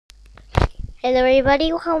Hello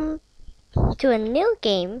everybody, welcome to a new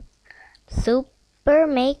game, Super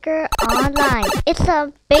Maker Online. It's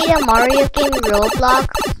a beta Mario game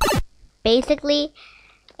Roblox, basically,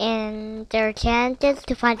 and there are chances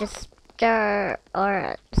to find a star,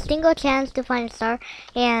 or a single chance to find a star,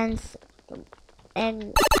 and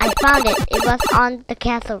I found it. It was on the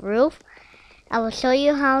castle roof. I will show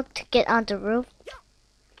you how to get on the roof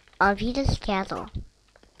of Venus Castle.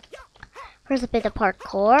 First a bit of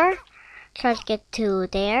parkour. Try to get to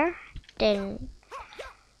there, then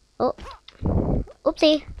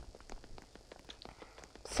oopsie.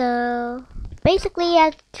 So basically,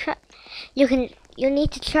 you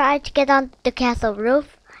need to try to get on the castle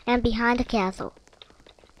roof and behind the castle.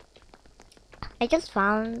 I just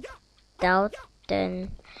found out,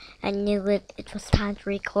 then I knew it was time to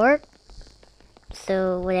record.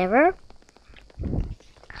 So whatever.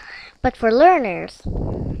 But for learners,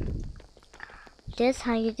 this is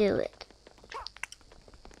how you do it.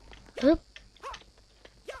 Oop.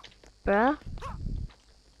 Bruh.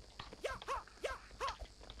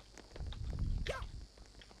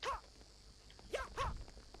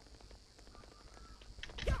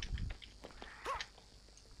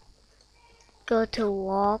 Go to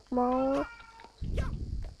walk mode.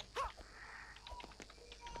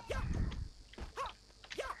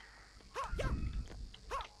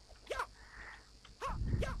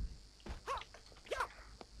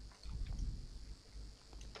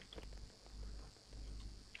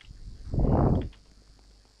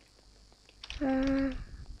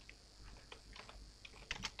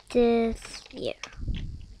 This year.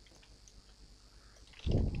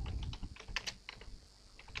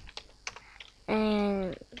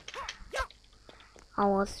 And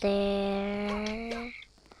almost there.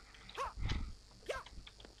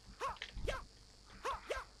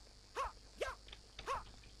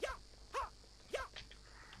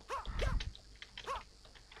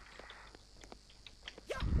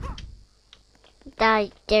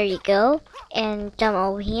 There you go. And jump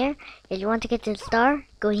over here. If you want to get the star,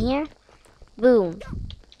 go here. Boom.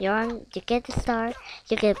 You get the star,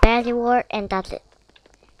 you get a bad reward, and that's it.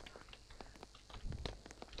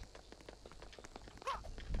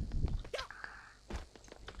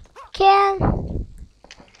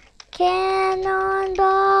 Cannonball!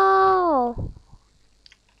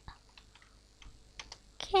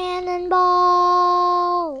 Cannonball!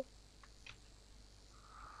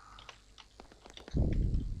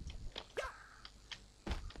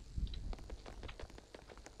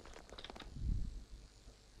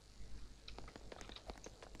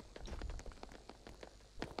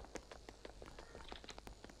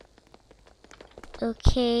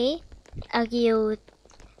 Okay, I'll give you a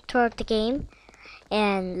tour of the game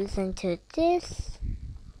and listen to this.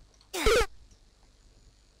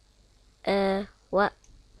 What?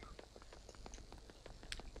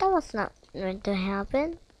 That was not meant to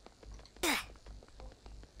happen.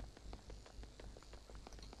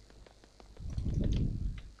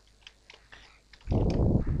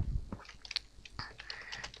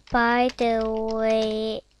 By the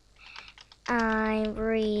way, I'm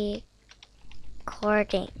recording.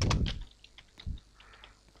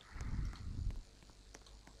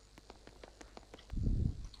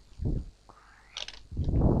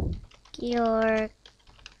 You're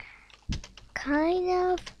kind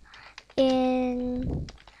of in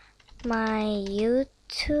my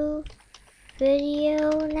YouTube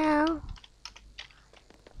video now.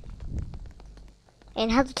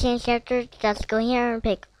 And how to change character, just go here and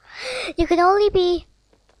pick. You can only be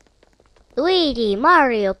Luigi,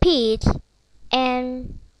 Mario, Peach,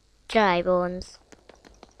 and Dry Bones.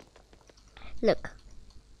 Look.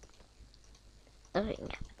 Nothing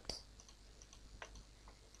happens.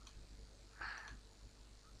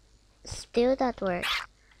 Still that works.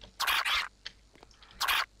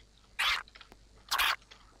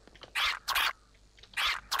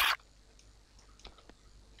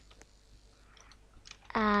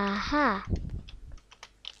 Aha.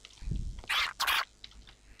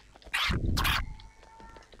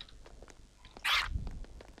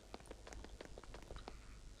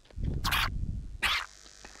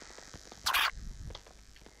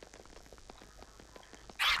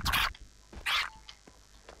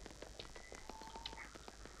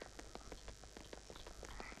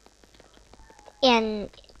 And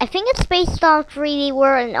I think it's based on 3D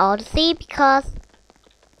World and Odyssey because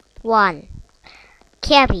 1.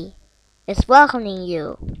 Cappy is welcoming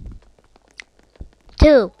you.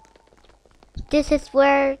 2. This is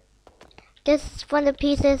one of the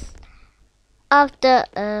pieces of the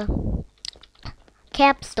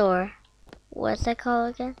cap store. What's that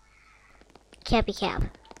called again? Cappy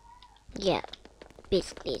Cap. Yeah,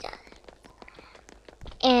 basically that.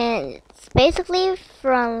 And it's basically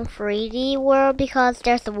from 3D world because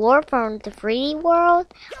there's a warp from the 3D world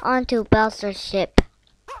onto Bowser's ship.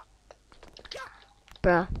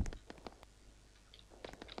 Bruh.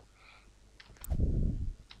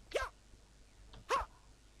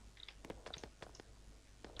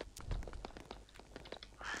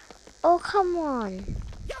 Oh, come on.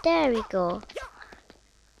 There we go.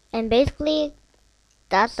 And basically,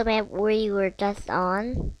 that's the map where you were just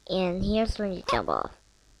on. And here's when you jump off.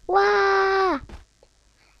 Wow!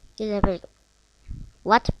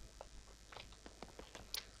 What?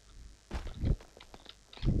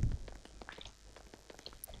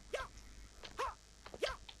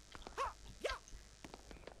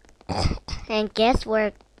 And guess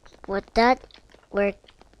where that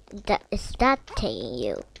is that taking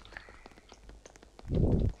you?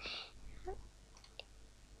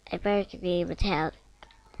 I better be able to help.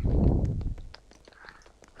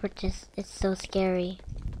 It's so scary.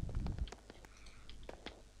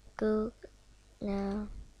 Go now.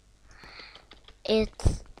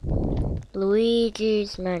 It's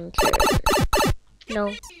Luigi's Mansion.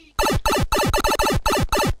 No.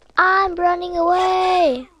 I'm running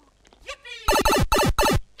away!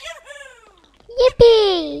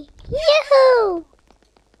 Yippee! Yahoo!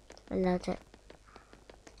 I love it.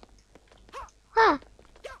 Ha!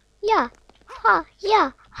 Yeah! Ha!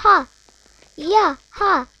 Yeah! Ha! Yeah!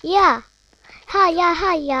 Ha! Yeah! Ha! Yeah!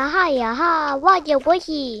 Ha! Yeah! Ha! Yeah! Ha! What ya boy?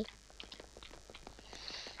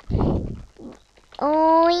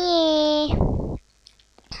 Oh yeah!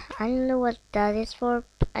 I don't know what that is for.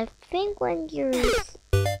 I think when you're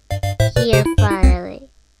here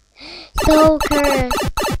finally. So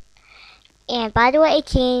cursed. And by the way, I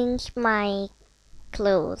changed my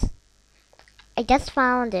clothes. I just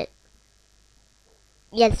found it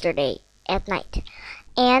yesterday at night.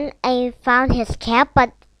 And I found his cap,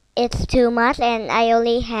 but it's too much and I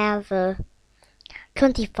only have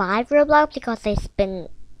 25 Roblox because I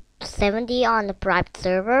spent 70 on the private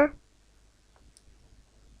server.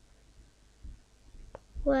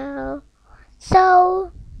 Well,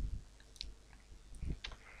 so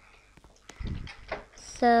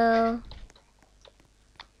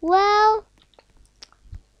well,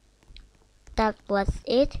 that was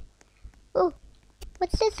it. Oh,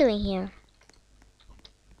 what's this doing here?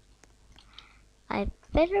 I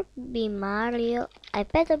better be Mario. I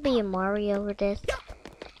better be a Mario with this.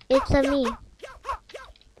 It's a me.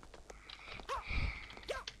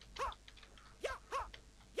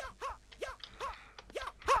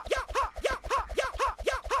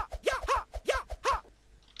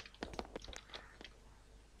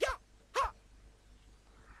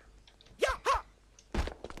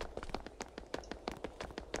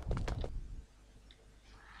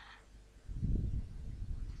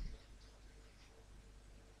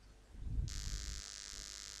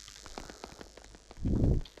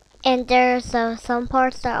 And there's some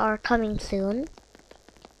parts that are coming soon.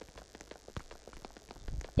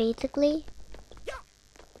 Basically.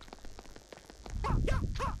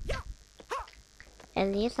 At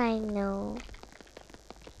least I know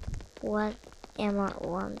what Emma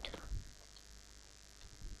wants.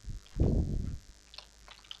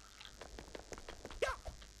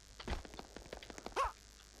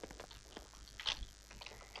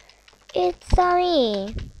 It's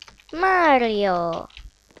me, Mario.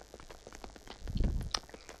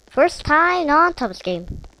 First time on Thomas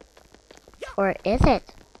game. Or is it?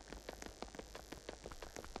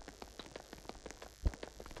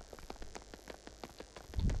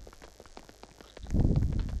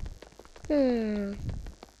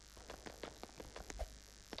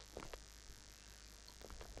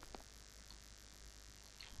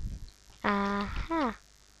 Aha.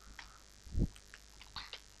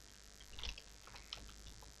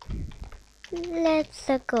 Let's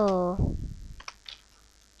go.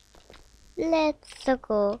 Let's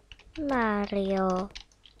go, Mario.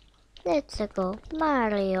 Let's go,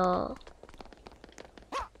 Mario.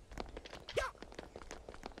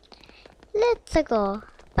 Let's go.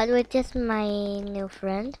 But with just my new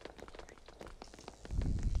friend.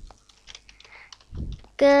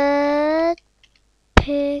 Good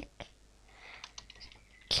picture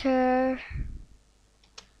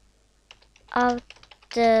of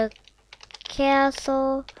the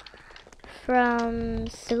castle from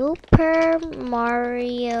Super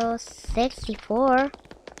Mario 64.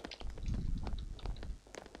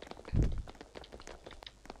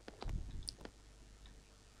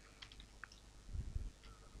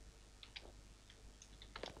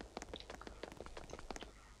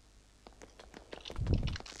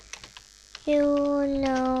 You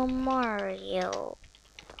know Mario,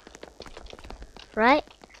 right?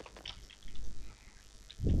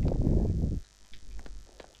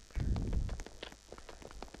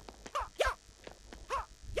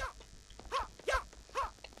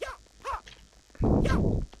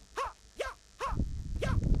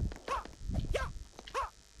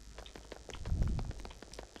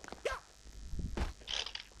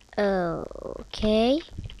 Okay.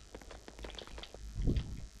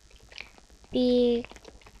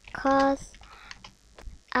 Because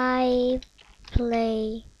I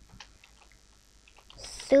play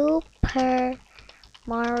Super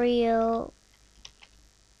Mario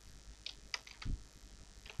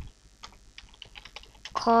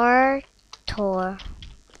Kart Tour.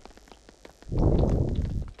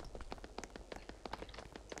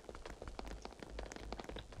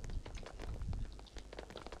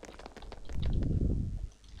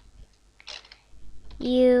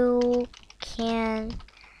 You can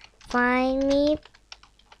find me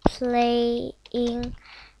playing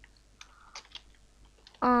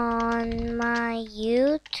on my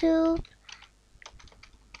YouTube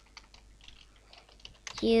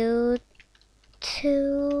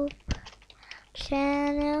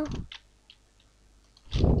channel.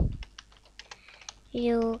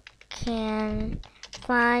 You can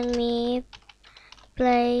find me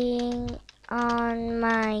playing on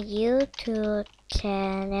my YouTube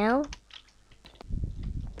channel.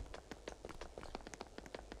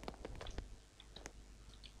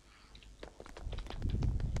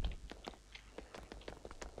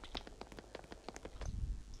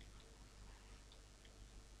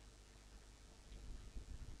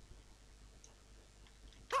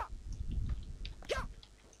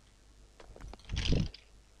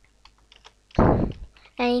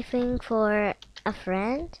 Anything for a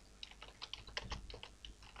friend?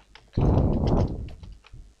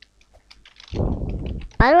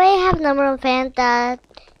 By the way, I have a number of fans that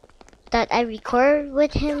I record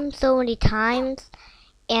with him so many times,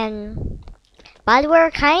 and but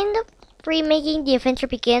we're kind of remaking The Adventure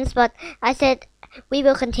Begins, but I said we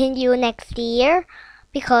will continue next year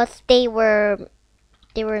because they were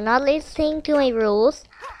not listening to my rules,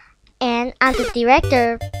 and I'm the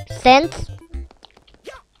director since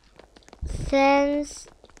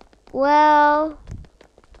well,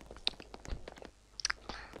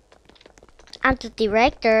 I'm the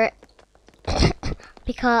director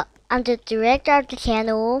because I'm the director of the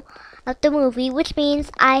channel of the movie, which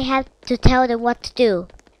means I have to tell them what to do.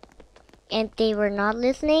 And they were not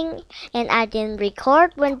listening, and I didn't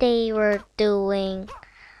record when they were doing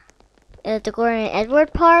the Gordon and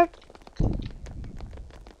Edward part.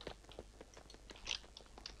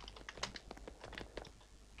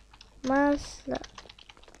 Must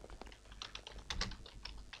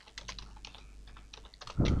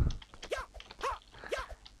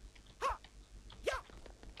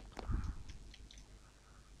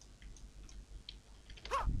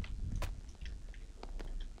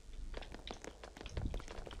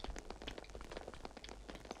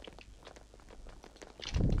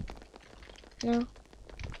no,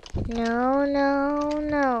 no, no,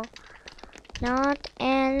 no, not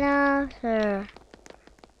another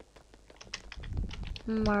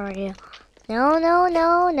Mario. No, no,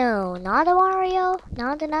 no, no, not a Mario,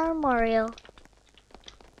 not another Mario.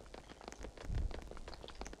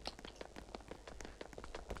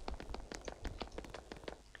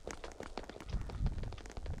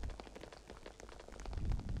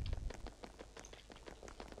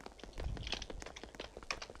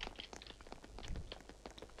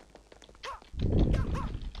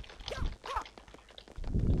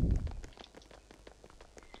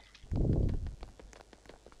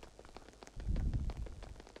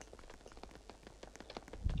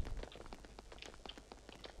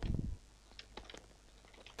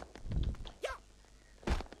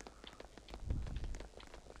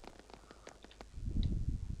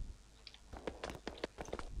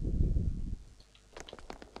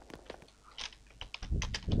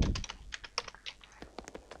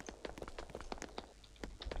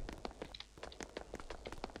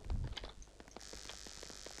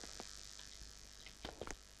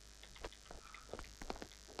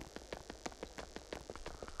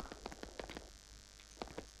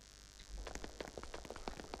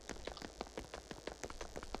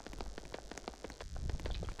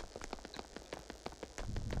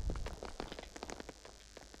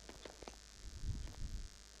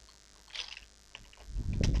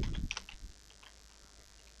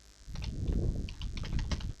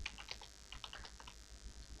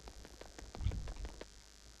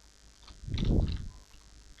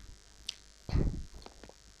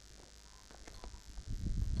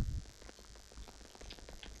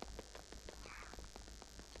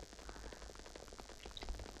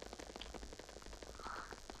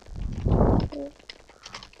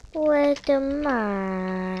 With the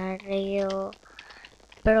Mario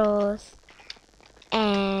Bros.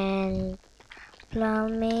 And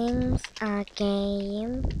Plumbing's a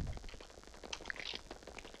game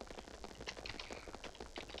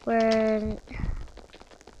where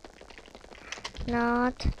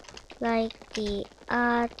not like the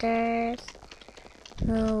others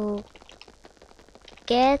who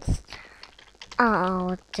gets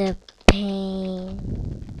all the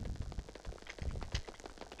pain.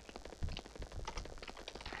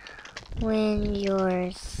 When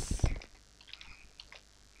your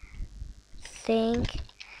sink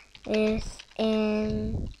is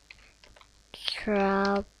in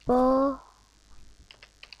trouble,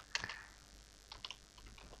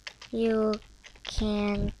 you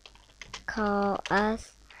can call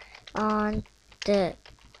us on the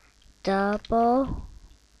double.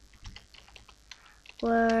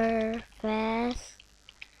 We're fast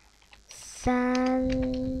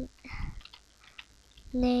sending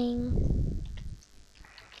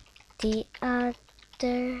the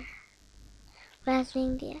other,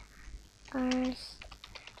 fastening the others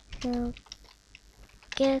who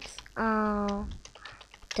gets all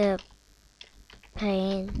the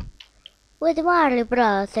pain. With water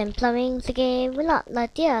bros and plumbing again, we not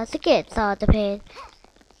let the others get all the pain.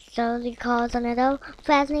 So the calls on it all,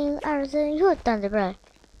 fastening others who done the brush.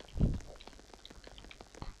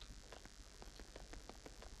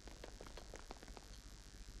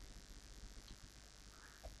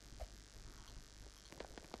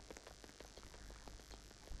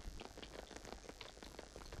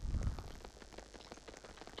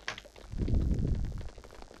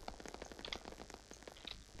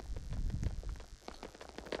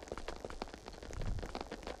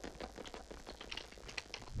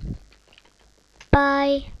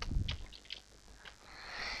 Bye.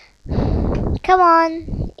 Come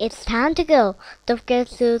on, it's time to go. Don't forget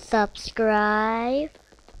to subscribe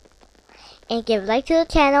and give a like to the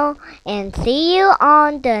channel, and see you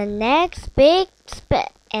on the next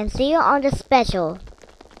see you on the special.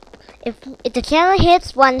 If the channel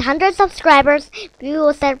hits 100 subscribers, we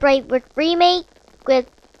will celebrate with revealing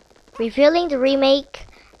the remake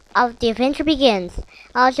of The Adventure Begins.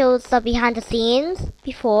 I'll show some behind the scenes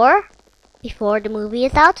before the movie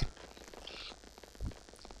is out.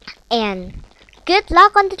 And good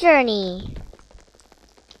luck on the journey.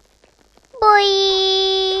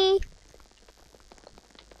 Bye.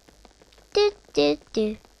 Do do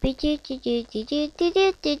do. Do do do do do do do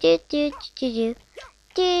do do do do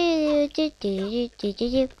do do do do do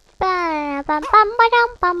do. Bam bam bam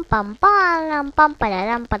bam bam bam bam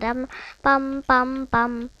bam bam bam bam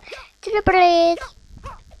bam. To the bridge.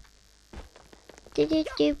 Do do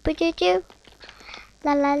do do do.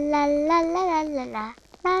 La la la la la la la la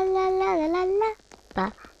la la la la la la.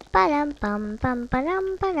 Ba ba dum bum bum ba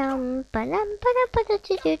dum ba dum ba dum ba dum ba do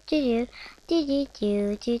do do do do do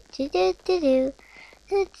do do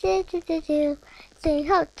do do do do. Say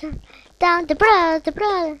ho down the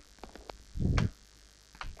brother.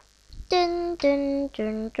 Dun dun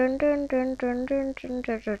dun dun dun dun dun dun dun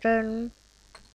dun dun.